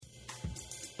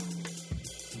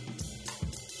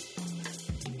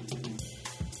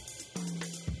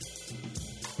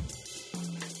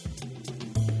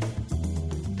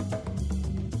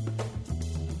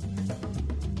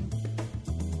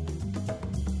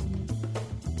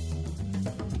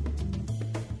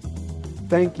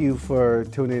Thank you for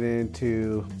tuning in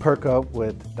to Perk Up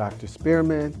with Dr.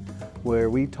 Spearman, where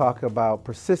we talk about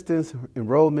persistence,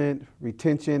 enrollment,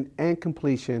 retention, and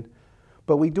completion,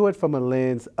 but we do it from a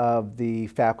lens of the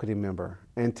faculty member.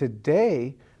 And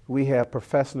today, we have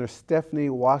Professor Stephanie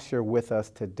Washer with us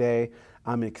today.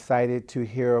 I'm excited to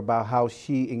hear about how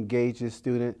she engages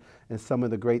students and some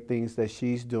of the great things that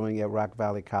she's doing at Rock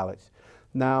Valley College.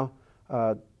 Now,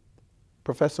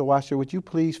 Professor Washer, would you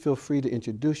please feel free to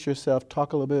introduce yourself,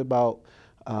 talk a little bit about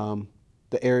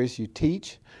the areas you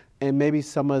teach, and maybe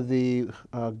some of the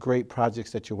great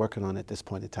projects that you're working on at this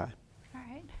point in time. All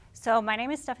right. So my name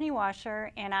is Stephanie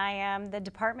Washer, and I am the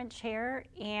department chair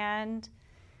and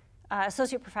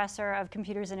associate professor of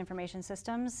computers and information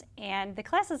systems. And the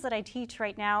classes that I teach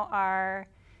right now are,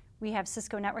 we have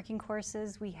Cisco networking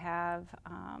courses, we have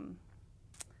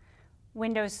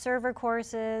Windows Server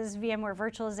courses, VMware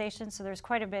virtualization, so there's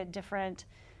quite a bit different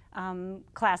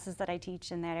classes that I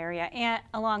teach in that area, and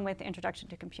along with Introduction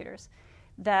to Computers.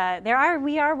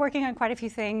 We are working on quite a few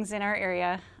things in our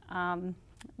area.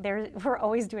 We're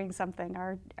always doing something,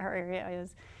 our area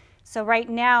is. So right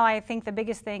now, I think the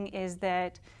biggest thing is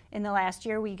that in the last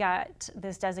year, we got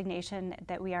this designation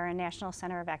that we are a National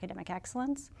Center of Academic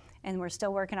Excellence, and we're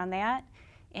still working on that.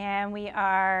 And we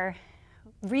are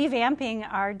revamping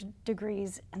our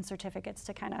degrees and certificates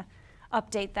to kind of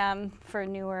update them for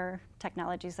newer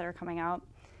technologies that are coming out.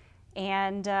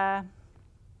 And I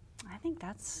think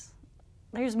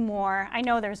there's more. I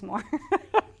know there's more.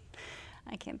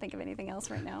 I can't think of anything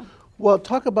else right now. Well,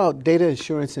 talk about data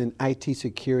assurance and IT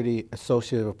security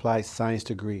associate of applied science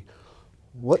degree.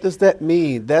 What does that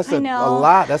mean? That's a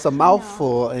lot. That's a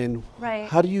mouthful. And right.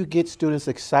 How do you get students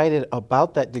excited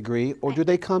about that degree, or do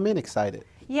they come in excited?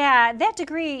 Yeah, that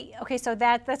degree, okay, so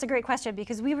that's a great question,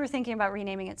 because we were thinking about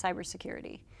renaming it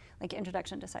cybersecurity, like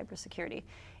Introduction to Cybersecurity.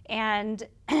 And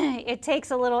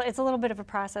it's a little bit of a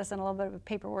process and a little bit of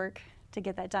paperwork to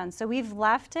get that done. So we've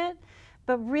left it,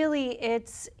 but really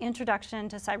it's Introduction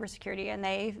to Cybersecurity, and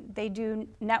they do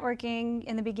networking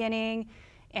in the beginning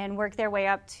and work their way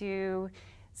up to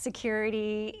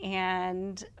security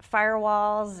and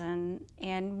firewalls, and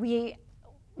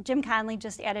Jim Conley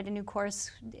just added a new course,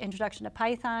 Introduction to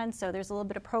Python, so there's a little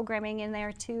bit of programming in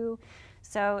there too.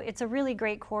 So it's a really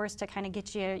great course to kind of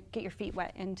get your feet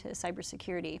wet into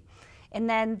cybersecurity. And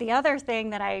then the other thing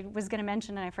that I was going to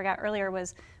mention and I forgot earlier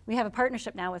was we have a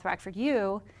partnership now with Rockford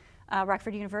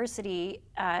University,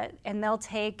 and they'll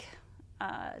take,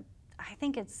 I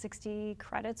think it's 60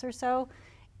 credits or so,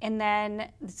 and then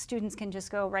the students can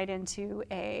just go right into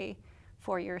a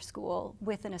four-year school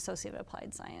with an Associate of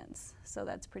Applied Science. So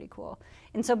that's pretty cool.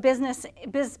 And so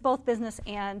both business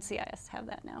and CIS have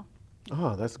that now.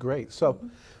 Oh, that's great. So,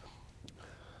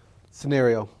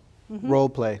 scenario, role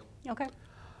play. Okay.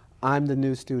 I'm the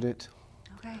new student.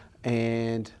 Okay.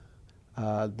 And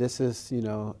this is,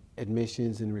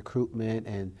 admissions and recruitment,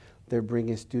 and they're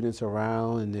bringing students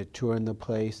around and they're touring the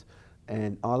place.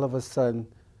 And all of a sudden,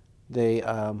 they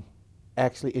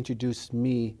actually introduced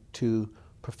me to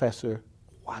Professor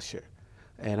Washer.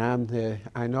 And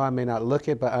I know I may not look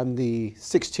it, but I'm the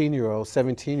 16-year-old,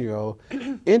 17-year-old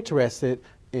interested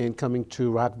in coming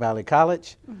to Rock Valley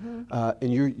College.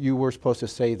 And you were supposed to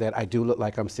say that I do look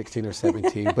like I'm 16 or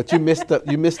 17, but you missed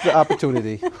the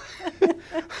opportunity.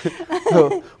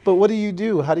 But what do you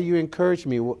do? How do you encourage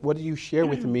me? What do you share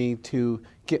with me to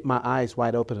get my eyes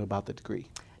wide open about the degree?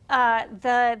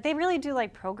 They really do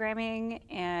like programming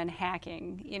and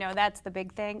hacking. That's the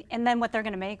big thing. And then what they're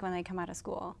going to make when they come out of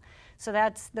school. So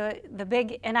that's the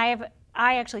big. And I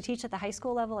actually teach at the high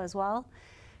school level as well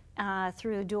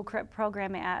through the dual credit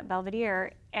program at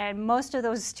Belvedere. And most of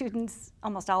those students,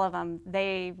 almost all of them,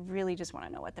 they really just want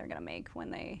to know what they're going to make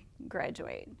when they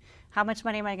graduate. How much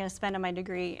money am I going to spend on my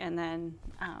degree, and then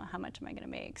how much am I going to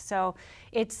make? So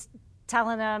it's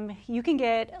telling them you can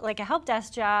get like a help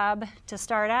desk job to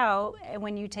start out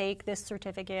when you take this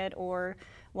certificate or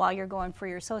while you're going for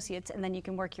your associates, and then you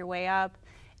can work your way up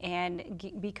and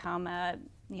become a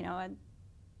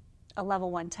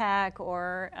level 1 tech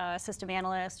or a system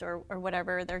analyst or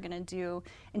whatever they're going to do,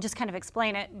 and just kind of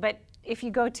explain it. But if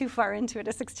you go too far into it,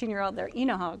 a 16-year-old, you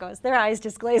know how it goes. Their eyes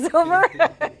just glaze over.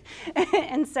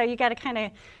 And so you got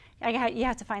to you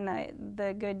have to find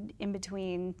the good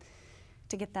in-between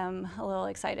to get them a little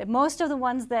excited. Most of the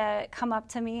ones that come up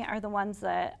to me are the ones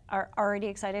that are already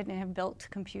excited and have built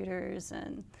computers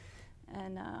and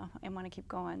and want to keep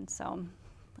going. So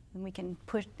we can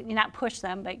not push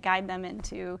them, but guide them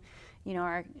into,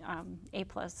 our A+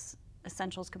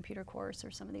 Essentials computer course or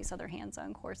some of these other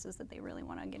hands-on courses that they really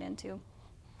want to get into.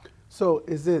 So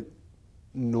is it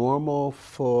normal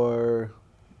for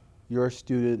your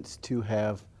students to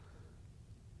have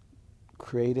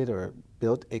created or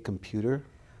built a computer?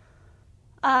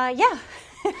 Yeah.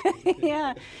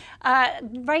 Yeah.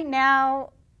 Right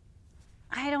now,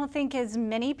 I don't think as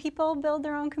many people build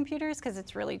their own computers because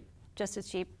it's really just as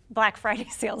cheap. Black Friday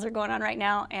sales are going on right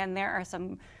now, and there are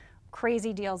some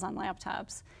crazy deals on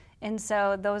laptops. And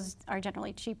so those are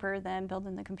generally cheaper than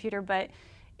building the computer. But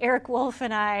Eric Wolf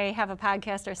and I have a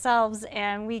podcast ourselves,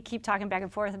 and we keep talking back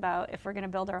and forth about if we're going to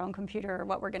build our own computer or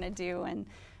what we're going to do. And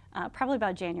probably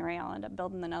about January, I'll end up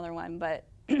building another one. But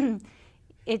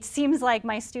it seems like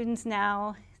my students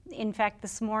now, in fact,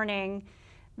 this morning,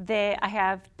 I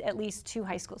have at least 2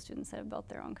 high school students that have built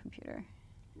their own computer.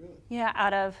 Really? Yeah,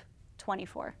 out of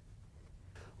 24.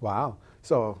 Wow.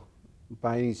 So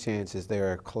by any chance, is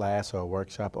there a class or a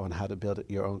workshop on how to build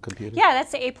your own computer? Yeah,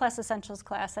 that's the A+ Essentials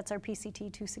class. That's our PCT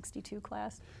 262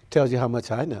 class. Tells you how much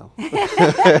I know.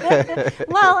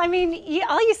 Well, I mean,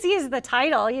 all you see is the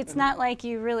title. It's not like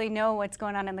you really know what's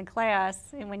going on in the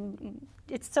class. And when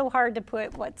it's so hard to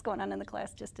put what's going on in the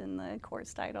class just in the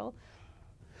course title.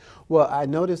 Well, I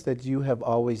noticed that you have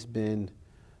always been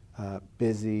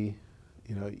busy,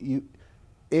 you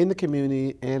in the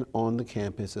community and on the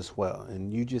campus as well.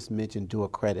 And you just mentioned dual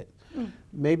credit.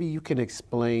 Maybe you can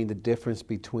explain the difference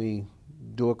between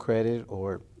dual credit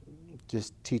or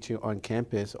just teaching on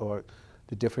campus, or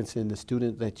the difference in the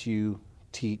student that you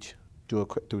teach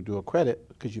through dual credit,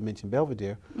 because you mentioned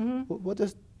Belvedere. What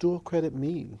does dual credit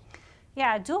mean?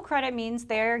 Yeah, dual credit means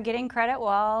they're getting credit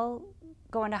while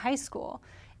going to high school.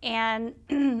 And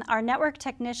our network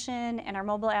technician and our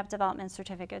mobile app development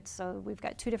certificates, so we've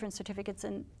got 2 different certificates,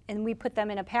 and we put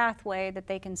them in a pathway that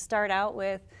they can start out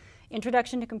with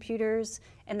introduction to computers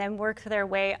and then work their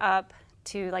way up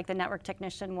to, like, the network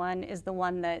technician one is the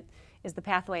one that is the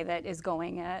pathway that is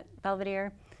going at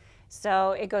Belvedere.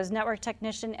 So it goes network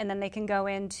technician, and then they can go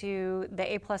into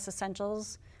the A+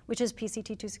 Essentials, which is PCT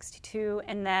 262,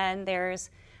 and then there's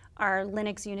our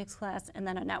Linux Unix class, and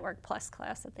then a Network Plus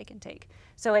class that they can take.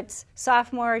 So it's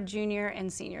sophomore, junior,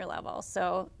 and senior level.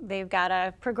 So they've got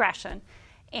a progression.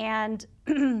 And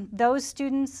those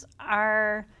students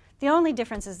are, the only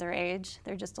difference is their age.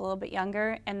 They're just a little bit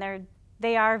younger, and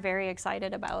they are very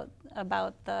excited about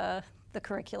the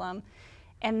curriculum.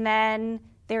 And then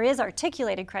there is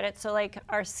articulated credit. So like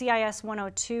our CIS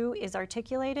 102 is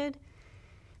articulated,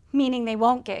 meaning they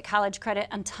won't get college credit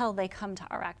until they come to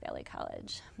Rock Valley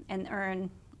College and earn,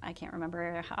 I can't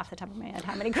remember off the top of my head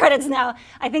how many credits now.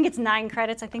 I think it's 9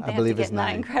 credits. I think they have to get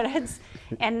 9 credits.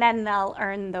 And then they'll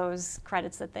earn those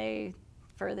credits that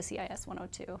for the CIS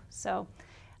 102. So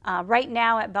right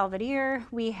now at Belvedere,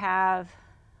 we have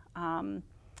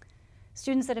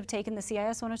students that have taken the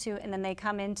CIS 102, and then they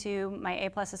come into my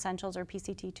A+ Essentials or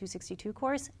PCT 262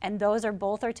 course, and those are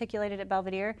both articulated at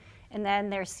Belvedere. And then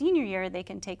their senior year, they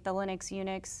can take the Linux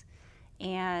Unix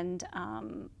and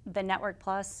the Network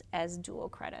Plus as dual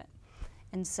credit.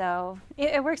 And so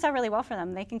it works out really well for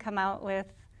them. They can come out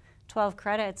with 12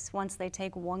 credits once they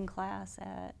take 1 class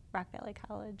at Rock Valley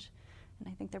College. And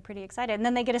I think they're pretty excited. And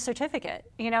then they get a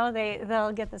certificate.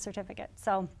 They'll get the certificate.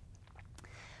 So.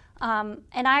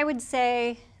 And I would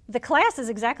say the class is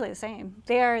exactly the same.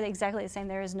 They are exactly the same.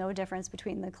 There is no difference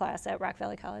between the class at Rock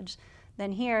Valley College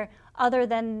than here, other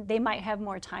than they might have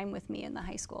more time with me in the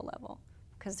high school level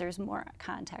because there's more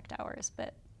contact hours.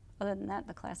 But other than that,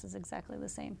 the class is exactly the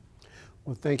same.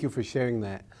 Well, thank you for sharing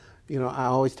that. I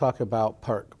always talk about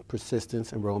PERC,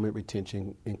 persistence, enrollment,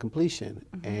 retention, and completion.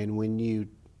 And when you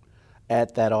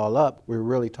add that all up, we're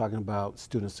really talking about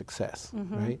student success,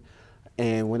 right?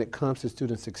 And when it comes to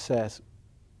student success,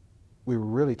 we're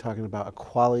really talking about a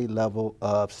quality level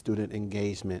of student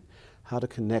engagement, how to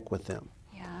connect with them.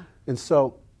 Yeah. And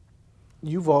so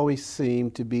you've always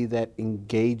seemed to be that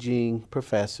engaging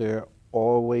professor,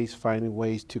 always finding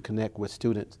ways to connect with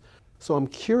students. So I'm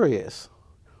curious,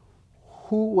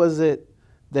 who was it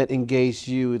that engaged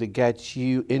you, that got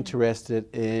you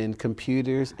interested in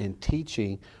computers and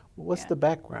teaching? What's the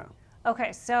background?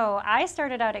 Okay, so I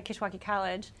started out at Kishwaukee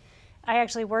College. I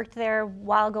actually worked there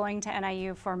while going to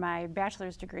NIU for my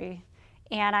bachelor's degree.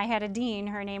 And I had a dean,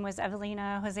 her name was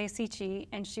Evelina Jose Sichi,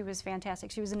 and she was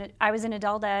fantastic. I was in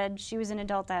adult ed, she was in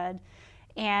adult ed,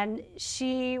 and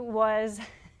she was,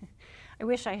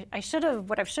 what I should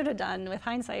have done with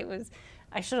hindsight was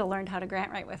I should have learned how to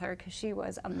grant write with her because she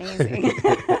was amazing.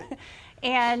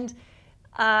 And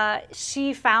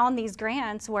she found these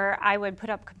grants where I would put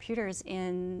up computers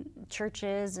in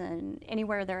churches and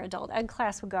anywhere their adult ed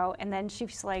class would go. And then she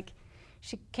was like,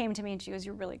 she came to me and she goes,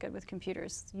 "You're really good with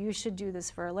computers. You should do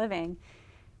this for a living."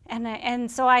 And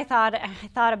so I thought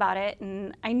about it,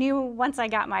 and I knew once I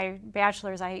got my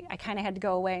bachelor's, I kind of had to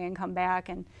go away and come back.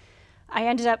 And I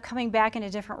ended up coming back in a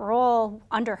different role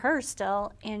under her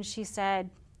still, and she said,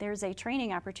 "There's a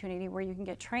training opportunity where you can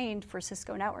get trained for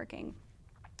Cisco networking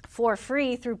for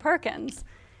free through Perkins."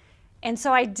 And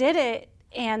so I did it,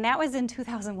 and that was in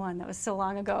 2001. That was so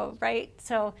long ago, right?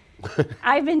 So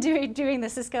I've been doing the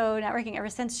Cisco networking ever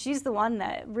since. She's the one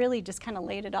that really just kind of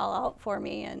laid it all out for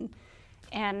me,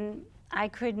 and I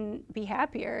couldn't be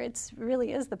happier. It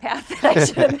really is the path that I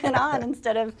should have been on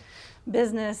instead of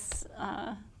business,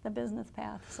 the business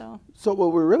path. So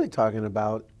what we're really talking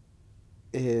about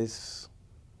is,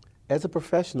 as a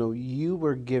professional, you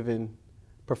were given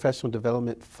professional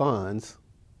development funds,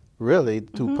 really,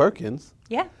 through Perkins,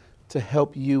 yeah, to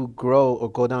help you grow or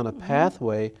go down a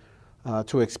pathway,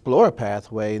 to explore a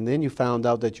pathway, and then you found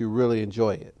out that you really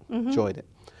enjoyed it.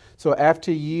 So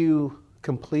after you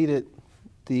completed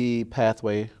the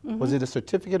pathway, was it a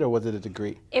certificate or was it a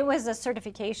degree? It was a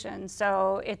certification.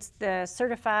 So it's the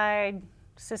certified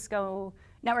Cisco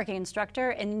networking instructor,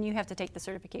 and then you have to take the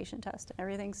certification test and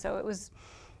everything. So it was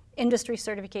industry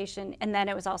certification, and then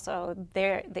it was also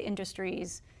the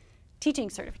industry's teaching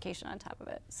certification on top of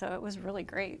it. So it was really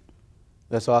great.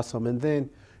 That's awesome. And then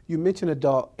you mentioned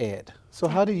adult ed. So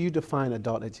how do you define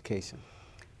adult education?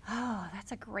 Oh,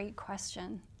 that's a great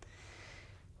question.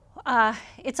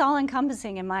 It's all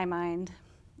encompassing in my mind.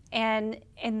 And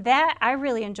that, I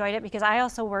really enjoyed it because I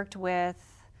also worked with,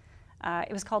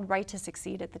 it was called Right to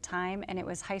Succeed at the time, and it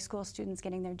was high school students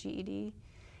getting their GED.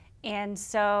 And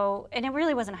it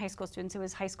really wasn't high school students, it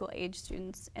was high school age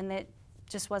students, and it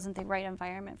just wasn't the right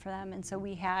environment for them. And so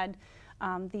we had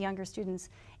the younger students,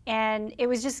 and it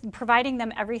was just providing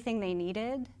them everything they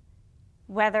needed,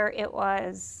 whether it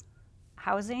was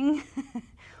housing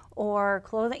or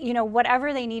clothing,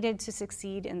 whatever they needed to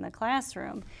succeed in the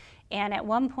classroom. And at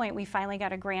one point, we finally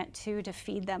got a grant, too, to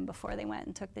feed them before they went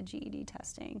and took the GED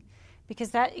testing.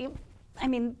 Because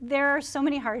there are so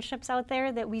many hardships out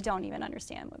there that we don't even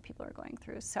understand what people are going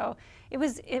through. So it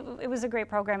was a great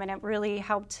program, and it really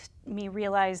helped me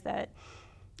realize that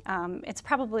it's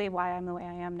probably why I'm the way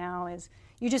I am now, is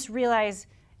you just realize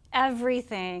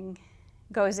everything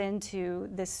goes into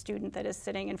this student that is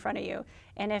sitting in front of you.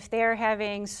 And if they're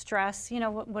having stress,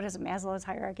 what is it, Maslow's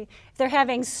hierarchy? If they're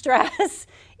having stress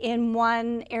in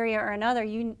one area or another,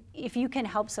 if you can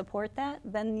help support that,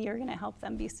 then you're going to help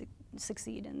them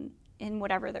succeed in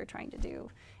whatever they're trying to do.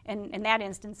 And in that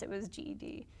instance, it was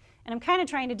GED. And I'm kind of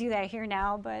trying to do that here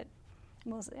now, but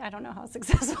I don't know how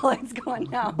successful it's going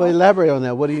now. But elaborate on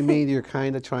that. What do you mean you're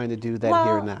kind of trying to do that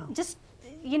here now? Just,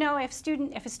 if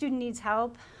a student needs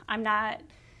help, I'm not,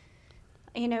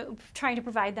 trying to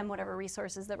provide them whatever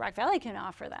resources that Rock Valley can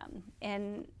offer them.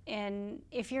 And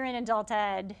if you're in adult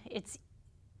ed, it's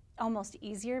almost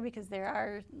easier because there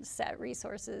are set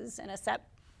resources and a set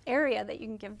area that you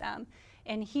can give them.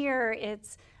 And here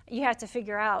you have to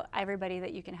figure out everybody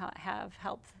that you can have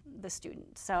help the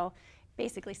student. So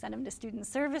basically send them to student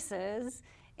services.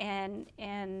 And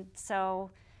so,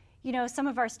 some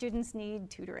of our students need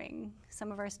tutoring.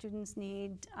 Some of our students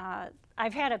need,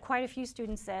 I've had quite a few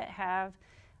students that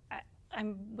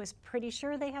I was pretty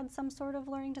sure they had some sort of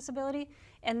learning disability,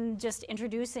 and just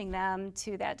introducing them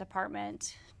to that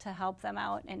department to help them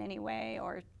out in any way,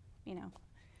 or,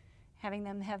 having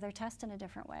them have their test in a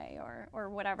different way or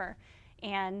whatever.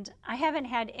 And I haven't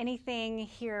had anything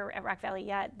here at Rock Valley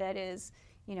yet that is,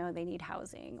 they need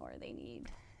housing or they need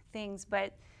things,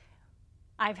 but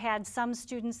I've had some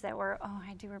students that were,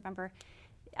 I do remember,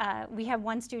 we had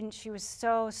one student, she was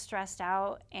so stressed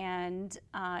out, and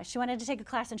she wanted to take a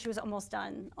class, and she was almost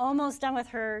done with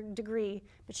her degree,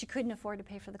 but she couldn't afford to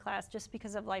pay for the class just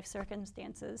because of life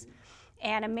circumstances.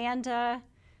 And Amanda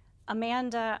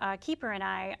Keeper and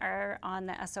I are on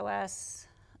the SOS,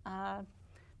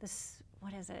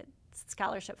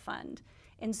 scholarship fund.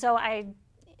 And so I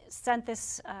sent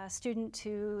this student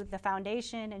to the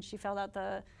foundation, and she filled out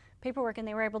the paperwork, and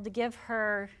they were able to give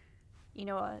her,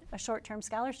 a short-term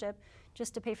scholarship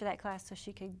just to pay for that class so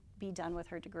she could be done with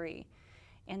her degree.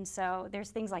 And so there's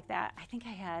things like that. I think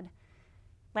I had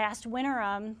last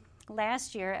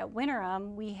year at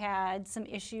Winterim, we had some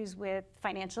issues with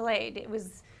financial aid. It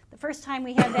was the first time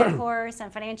we had that course,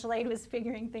 and financial aid was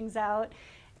figuring things out.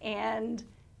 And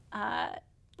I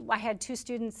had two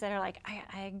students that are like,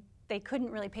 they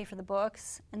couldn't really pay for the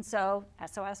books, and so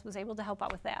SOS was able to help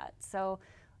out with that. So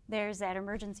there's that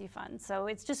emergency fund. So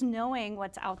it's just knowing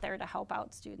what's out there to help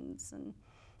out students and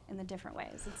in the different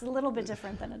ways. It's a little bit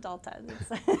different than adult ed.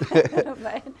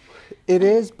 But it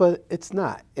is, but it's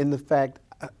not. In the fact,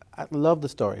 I love the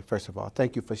story, first of all.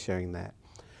 Thank you for sharing that.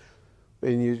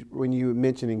 When you were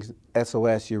mentioning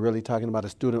SOS, you're really talking about a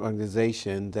student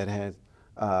organization that has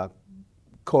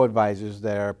co-advisors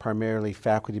that are primarily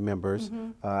faculty members.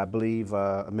 I believe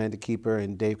Amanda Keeper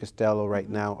and Dave Costello right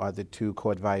now are the two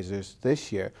co-advisors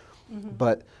this year.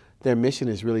 But their mission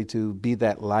is really to be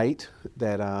that light,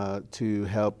 that to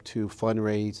help to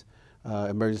fundraise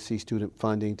emergency student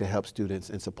funding to help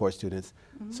students and support students.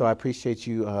 So I appreciate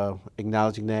you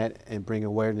acknowledging that and bring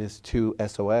awareness to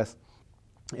SOS.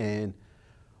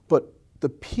 But the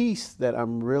piece that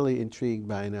I'm really intrigued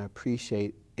by and I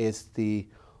appreciate is the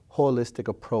holistic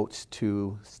approach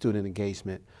to student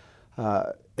engagement.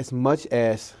 As much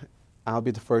as I'll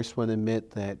be the first one to admit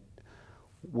that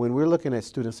when we're looking at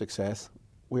student success,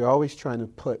 we're always trying to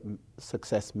put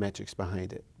success metrics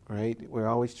behind it, right? We're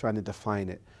always trying to define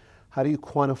it. How do you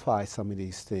quantify some of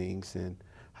these things, and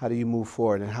how do you move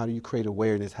forward, and how do you create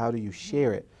awareness? How do you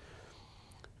share it?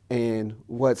 And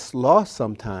what's lost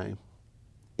sometimes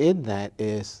in that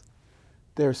is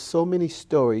there are so many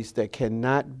stories that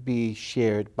cannot be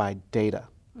shared by data.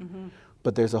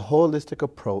 But there's a holistic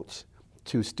approach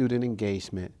to student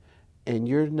engagement, and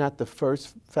you're not the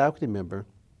first faculty member,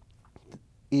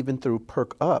 even through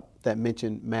Perk Up, that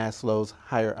mentioned Maslow's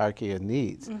hierarchy of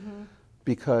needs.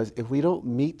 Because if we don't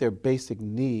meet their basic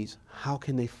needs, how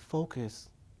can they focus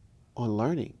on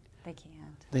learning? they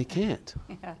can't. They can't.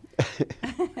 Yeah.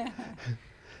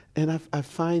 And I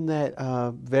find that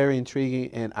very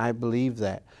intriguing, and I believe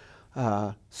that.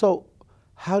 So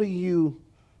how do you,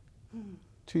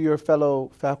 to your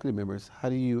fellow faculty members, how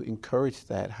do you encourage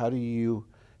that? How do you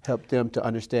help them to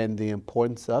understand the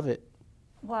importance of it?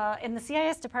 Well, in the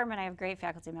CIS department, I have great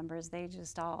faculty members. They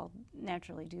just all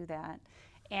naturally do that.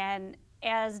 And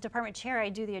as department chair, I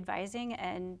do the advising,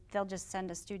 and they'll just send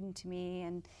a student to me.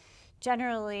 And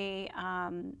generally,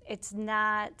 it's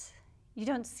not, you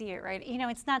don't see it right. You know,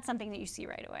 it's not something that you see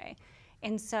right away.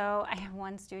 And so I have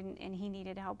one student, and he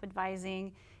needed help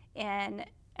advising, and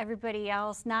everybody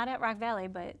else, not at Rock Valley,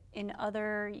 but in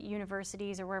other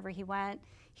universities or wherever he went,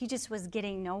 he just was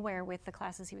getting nowhere with the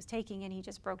classes he was taking, and he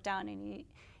just broke down,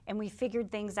 and we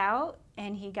figured things out,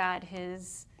 and he's got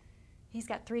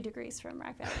 3 degrees from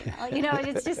Rock Valley now. You know,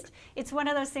 it's one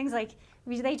of those things, like,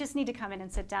 they just need to come in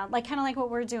and sit down, like kind of like what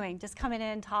we're doing, just come in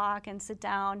and talk and sit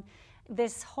down.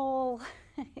 This whole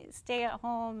stay at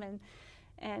home,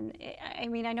 and I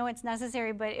mean, I know it's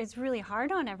necessary, but it's really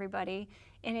hard on everybody,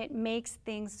 and it makes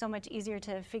things so much easier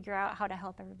to figure out how to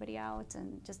help everybody out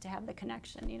and just to have the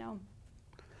connection, you know.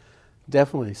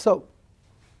 Definitely. So,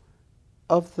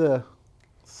 of the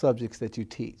subjects that you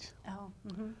teach,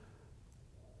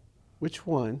 which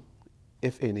one,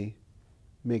 if any,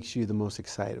 makes you the most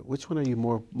excited? Which one are you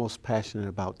most passionate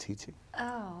about teaching?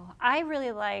 Oh, I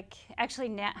really like, actually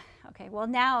now,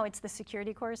 now it's the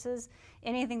security courses,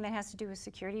 anything that has to do with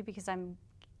security, because I'm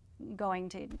going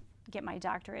to get my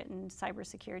doctorate in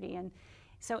cybersecurity, and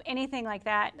so anything like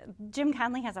that. Jim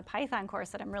Conley has a Python course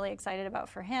that I'm really excited about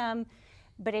for him,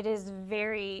 but it's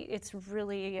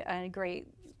really a great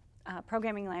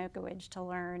programming language to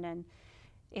learn, and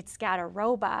it's got a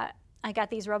robot. I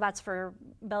got these robots for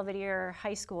Belvedere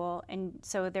High School, and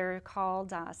so they're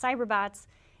called Cyberbots,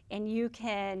 and you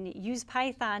can use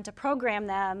Python to program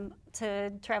them to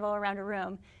travel around a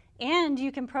room, and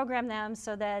you can program them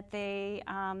so that they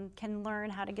can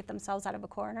learn how to get themselves out of a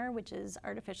corner, which is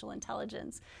artificial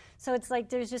intelligence. So it's like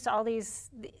there's just all these,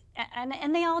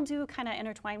 and they all do kind of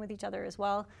intertwine with each other as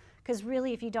well, because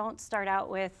really if you don't start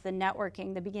out with the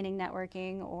networking, the beginning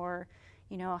networking, or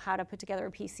you know, how to put together a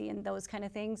PC and those kind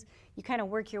of things, you kind of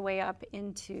work your way up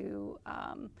into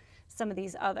some of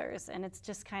these others. And it's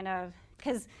just kind of,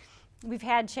 because we've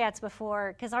had chats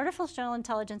before, because artificial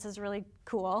intelligence is really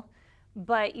cool,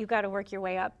 but you've got to work your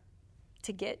way up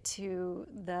to get to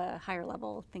the higher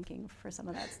level thinking for some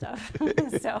of that stuff.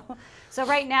 So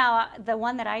right now, the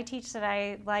one that I teach that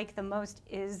I like the most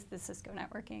is the Cisco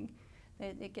networking.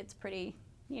 It gets pretty,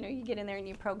 you know, you get in there and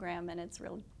you program, and it's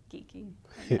real geeky,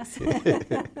 I guess.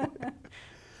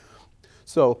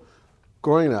 So,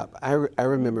 growing up, I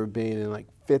remember being in like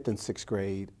 5th and 6th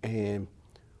grade, and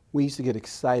we used to get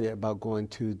excited about going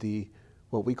to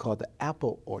what we call the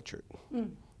apple orchard.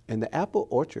 And the apple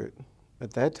orchard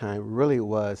at that time really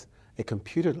was a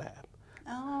computer lab.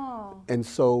 Oh. And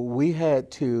so we had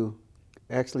to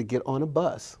actually get on a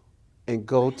bus and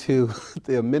go to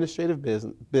the administrative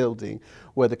building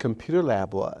where the computer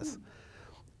lab was.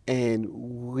 And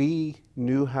we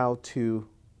knew how to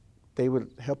they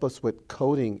would help us with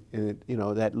coding in, you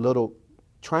know, that little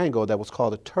triangle that was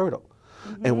called a turtle.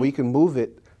 And we can move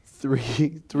it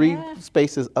three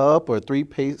spaces up or 3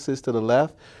 paces to the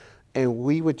left. And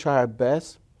we would try our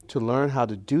best to learn how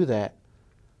to do that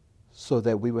so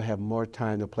that we would have more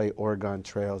time to play Oregon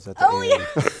Trails at the end.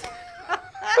 Yes.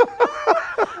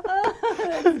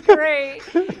 That's great.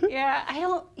 Yeah, I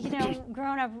don't, you know,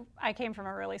 growing up, I came from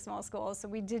a really small school, so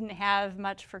we didn't have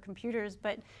much for computers,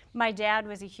 but my dad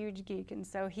was a huge geek, and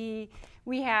so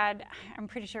we had, I'm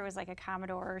pretty sure it was like a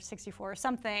Commodore 64 or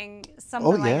something like that.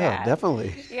 Oh yeah,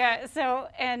 definitely. Yeah, so,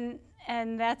 and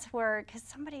that's where, because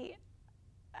somebody,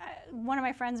 one of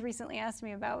my friends recently asked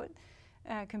me about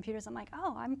computers. I'm like,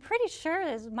 oh, I'm pretty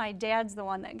sure my dad's the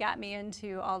one that got me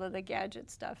into all of the gadget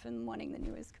stuff and wanting the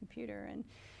newest computer. And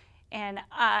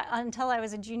until I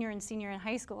was a junior and senior in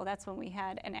high school, that's when we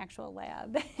had an actual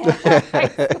lab.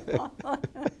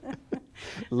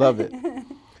 Love it.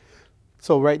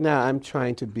 So right now I'm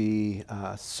trying to be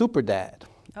a super dad,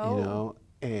 you know,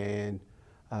 and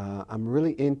I'm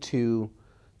really into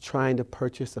trying to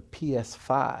purchase a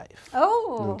PS5.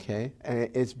 Oh. Okay, and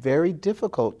it's very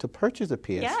difficult to purchase a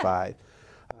PS5.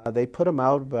 Yeah. They put them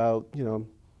out about, you know,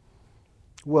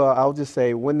 well, I'll just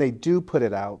say when they do put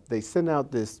it out, they send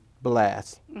out this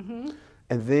blast, and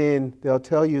then they'll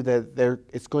tell you that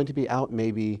it's going to be out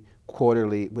maybe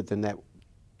quarterly within that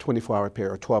 24-hour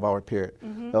period or 12-hour period.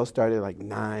 They'll start at like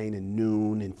 9 and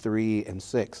noon and 3 and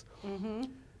 6.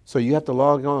 So you have to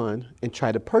log on and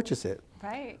try to purchase it.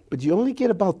 Right. But you only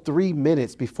get about 3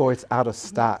 minutes before it's out of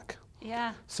stock.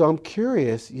 Yeah. So I'm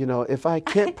curious, you know, if I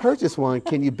can't purchase one,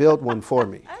 can you build one for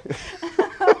me?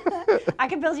 I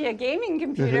can build you a gaming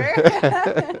computer.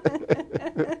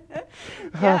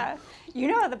 Yeah. You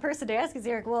know, the person to ask is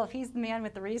Eric Wolf. He's the man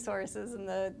with the resources and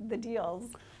the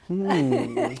deals.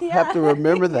 Have to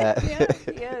remember that. Yeah,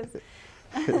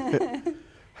 he is.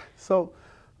 So,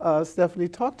 Stephanie,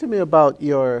 talk to me about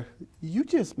you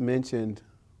just mentioned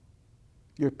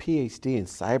your PhD in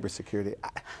cybersecurity.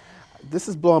 This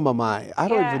is blowing my mind. I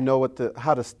don't even know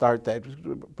how to start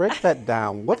that. Break that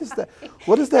down. What is that?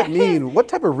 What does that mean? What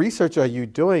type of research are you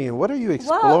doing, and what are you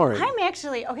exploring? Well, I'm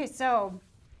actually so.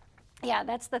 Yeah,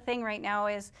 that's the thing right now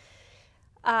is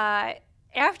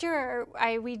after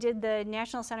we did the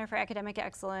National Center for Academic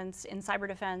Excellence in Cyber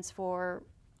Defense for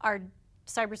our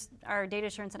data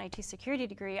assurance and IT security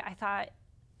degree, I thought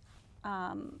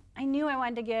I knew I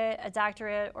wanted to get a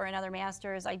doctorate or another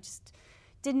master's. I just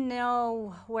didn't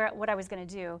know what I was going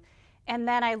to do. And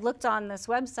then I looked on this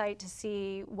website to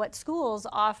see what schools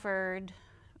offered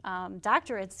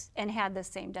doctorates and had the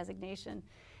same designation.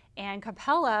 And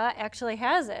Capella actually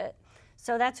has it.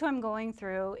 So that's who I'm going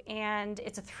through, and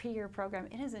it's a 3-year program.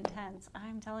 It is intense,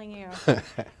 I'm telling you.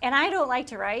 And I don't like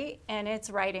to write, and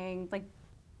it's writing. Like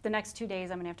the next 2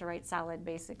 days I'm gonna have to write solid,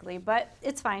 basically, but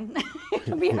it's fine.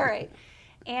 It'll be all right.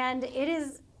 And it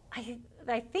is,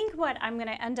 I think what I'm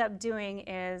gonna end up doing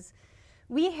is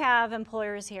we have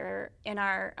employers here in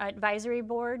our advisory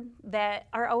board that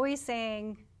are always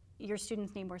saying, your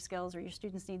students need more skills, or your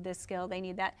students need this skill, they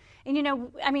need that. And you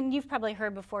know, I mean, you've probably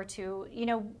heard before too, you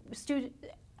know,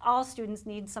 all students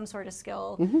need some sort of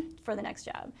skill for the next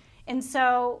job. And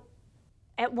so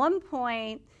at one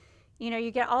point, you know,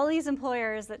 you get all these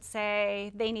employers that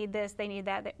say they need this, they need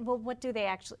that. Well, what do they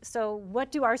actually, so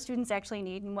what do our students actually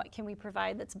need, and what can we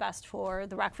provide that's best for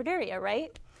the Rockford area,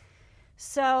 right?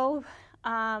 So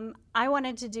I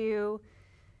wanted to do,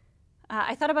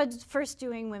 I thought about first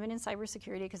doing women in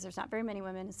cybersecurity, because there's not very many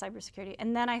women in cybersecurity.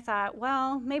 And then I thought,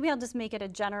 well, maybe I'll just make it a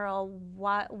general,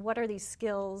 what are these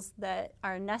skills that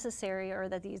are necessary or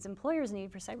that these employers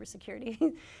need for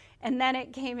cybersecurity? And then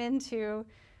it came into,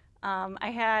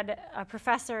 I had a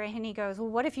professor, and he goes, well,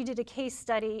 what if you did a case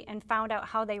study and found out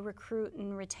how they recruit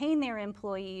and retain their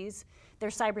employees,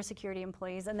 their cybersecurity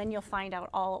employees, and then you'll find out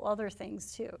all other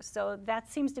things too. So that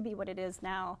seems to be what it is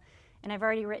now. And I've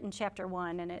already written chapter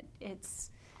 1, and it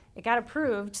got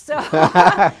approved. So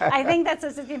I think that's what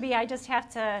it's going to be. I just have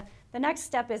to, the next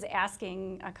step is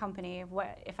asking a company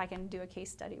if I can do a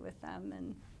case study with them,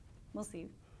 and we'll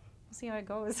see. We'll see how it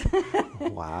goes.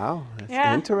 Wow, that's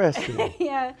interesting.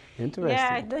 Yeah. Interesting.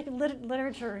 Yeah, the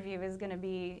literature review is going to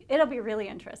be, it'll be really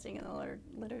interesting in the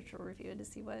literature review to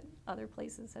see what other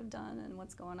places have done and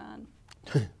what's going on.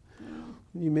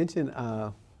 You mentioned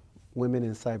women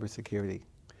in cybersecurity.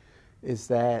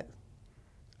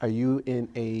 Are you in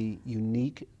a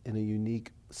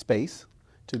unique space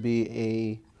to be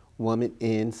a woman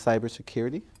in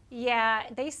cybersecurity? Yeah,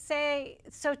 they say,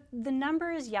 so the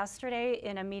numbers yesterday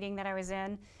in a meeting that I was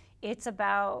in, it's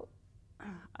about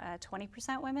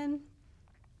 20% women,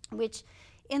 which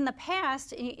in the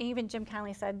past, even Jim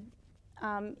Conley said,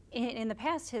 in the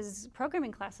past, his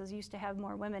programming classes used to have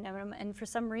more women in them, and for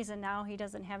some reason now he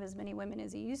doesn't have as many women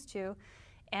as he used to.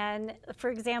 And for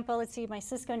example, let's see, my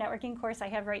Cisco networking course I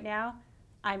have right now,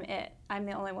 I'm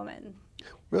the only woman.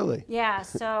 Really? Yeah,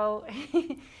 so,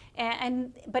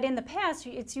 but in the past,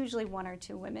 it's usually 1 or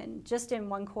 2 women, just in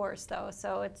one course though,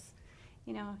 so it's,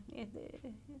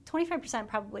 25%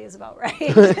 probably is about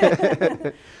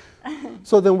right.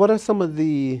 So then what are some of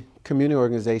the community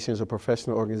organizations or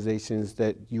professional organizations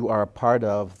that you are a part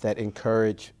of that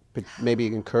maybe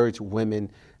encourage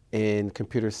women in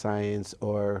computer science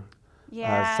or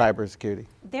cybersecurity?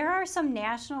 There are some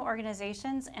national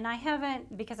organizations, and I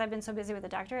haven't, because I've been so busy with the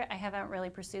doctorate, I haven't really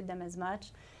pursued them as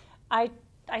much. I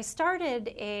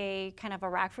started a kind of a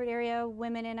Rockford area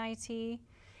Women in IT,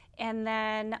 and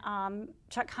then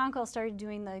Chuck Conkle started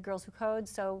doing the Girls Who Code,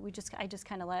 so I just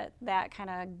kind of let that kind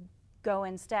of go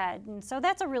instead. And so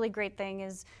that's a really great thing.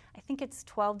 Is I think it's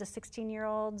 12 to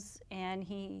 16-year-olds, and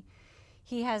he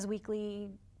has weekly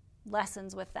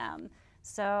lessons with them.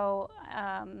 So,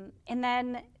 and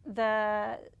then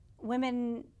the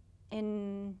Women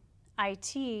in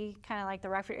IT, kind of like the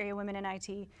Rockford area Women in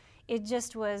IT, it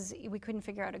just was, we couldn't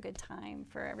figure out a good time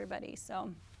for everybody.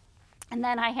 So, and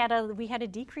then we had a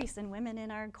decrease in women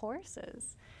in our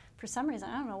courses. For some reason,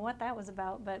 I don't know what that was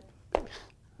about, but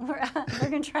we're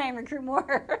going to try and recruit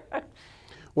more.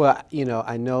 Well,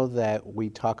 I know that we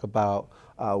talk about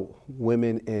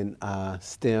women in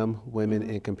STEM, women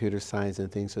in computer science and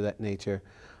things of that nature.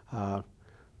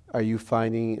 Are you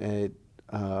finding it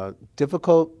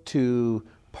difficult to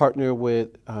partner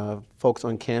with folks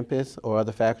on campus or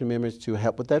other faculty members to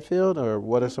help with that field, or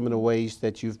what are some of the ways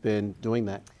that you've been doing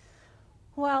that?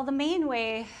 Well, the main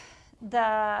way,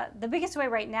 the biggest way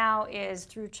right now is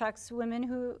through Chuck's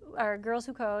Girls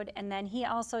Who Code, and then he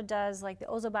also does like the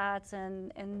Ozobots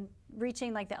and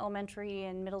reaching like the elementary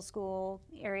and middle school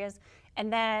areas,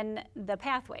 and then the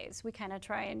pathways. We kind of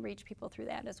try and reach people through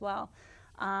that as well.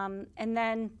 And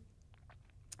then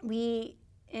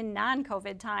in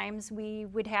non-COVID times,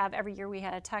 every year we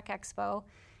had a tech expo,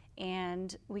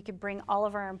 and we could bring all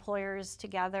of our employers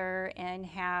together and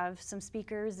have some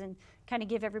speakers and kind of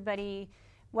give everybody,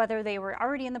 whether they were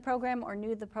already in the program or new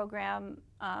to the program,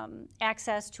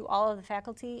 access to all of the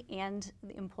faculty and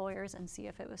the employers, and see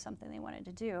if it was something they wanted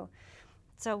to do.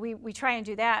 So we try and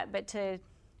do that, but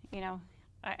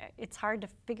it's hard to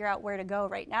figure out where to go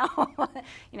right now,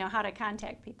 how to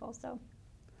contact people. So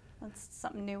that's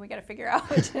something new we got to figure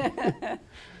out.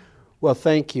 Well,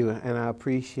 thank you, and I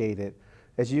appreciate it.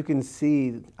 As you can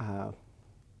see,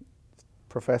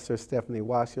 Professor Stephanie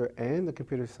Washer and the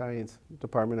Computer Science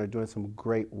Department are doing some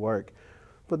great work.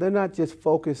 But they're not just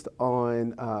focused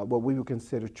on what we would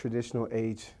consider traditional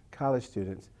age college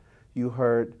students. You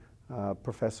heard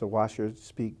Professor Washer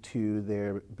speak to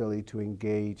their ability to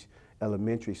engage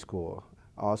elementary school,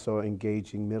 also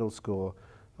engaging middle school,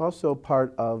 also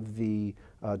part of the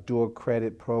dual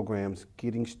credit programs,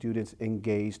 getting students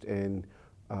engaged in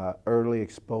early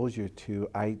exposure to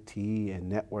IT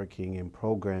and networking and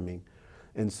programming.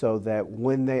 And so that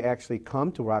when they actually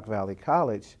come to Rock Valley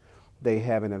College, they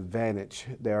have an advantage.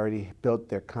 They already built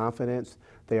their confidence.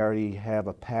 They already have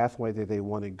a pathway that they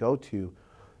want to go to.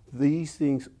 These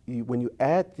things, when you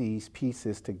add these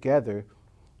pieces together,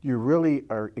 you really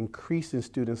are increasing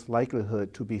students'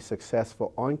 likelihood to be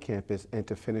successful on campus and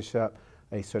to finish up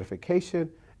a certification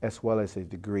as well as a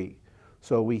degree.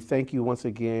 So we thank you once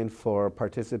again for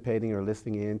participating or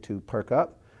listening in to Perk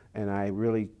Up, and I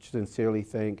really sincerely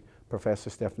thank Professor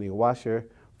Stephanie Washer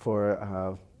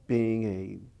for being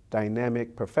a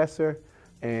dynamic professor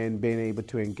and being able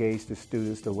to engage the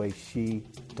students the way she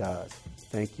does.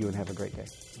 Thank you and have a great day.